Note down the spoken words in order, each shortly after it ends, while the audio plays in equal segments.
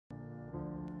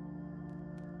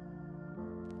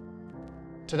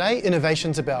Today,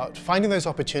 innovation's about finding those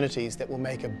opportunities that will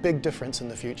make a big difference in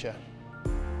the future.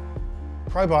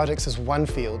 Probiotics is one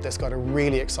field that's got a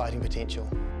really exciting potential.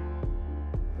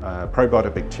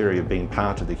 Probiotic bacteria have been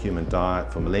part of the human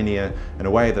diet for millennia in a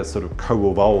way that's sort of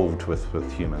co-evolved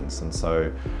with humans, and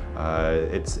so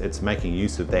it's making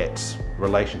use of that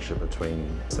relationship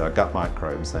between our gut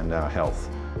microbes and our health.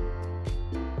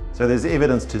 So there's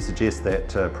evidence to suggest that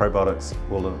probiotics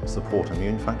will support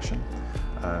immune function.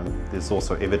 There's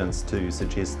also evidence to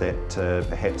suggest that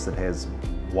perhaps it has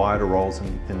wider roles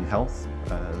in health,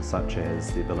 such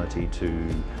as the ability to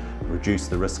reduce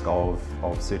the risk of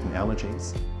certain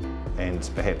allergies and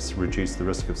perhaps reduce the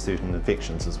risk of certain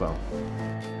infections as well.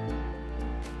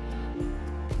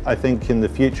 I think in the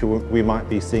future we might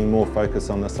be seeing more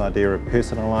focus on this idea of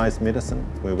personalised medicine,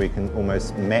 where we can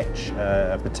almost match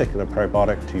a particular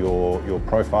probiotic to your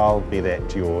profile, be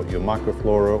that your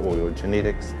microflora or your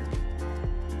genetics.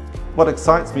 What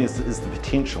excites me is the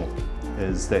potential.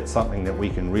 Is that something that we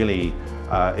can really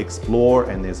explore,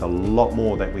 and there's a lot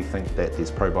more that we think that these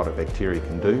probiotic bacteria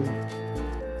can do.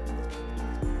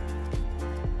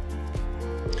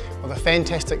 Well, the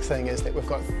fantastic thing is that we've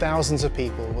got thousands of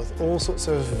people with all sorts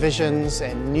of visions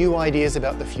and new ideas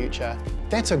about the future.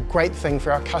 That's a great thing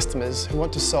for our customers who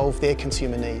want to solve their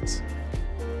consumer needs.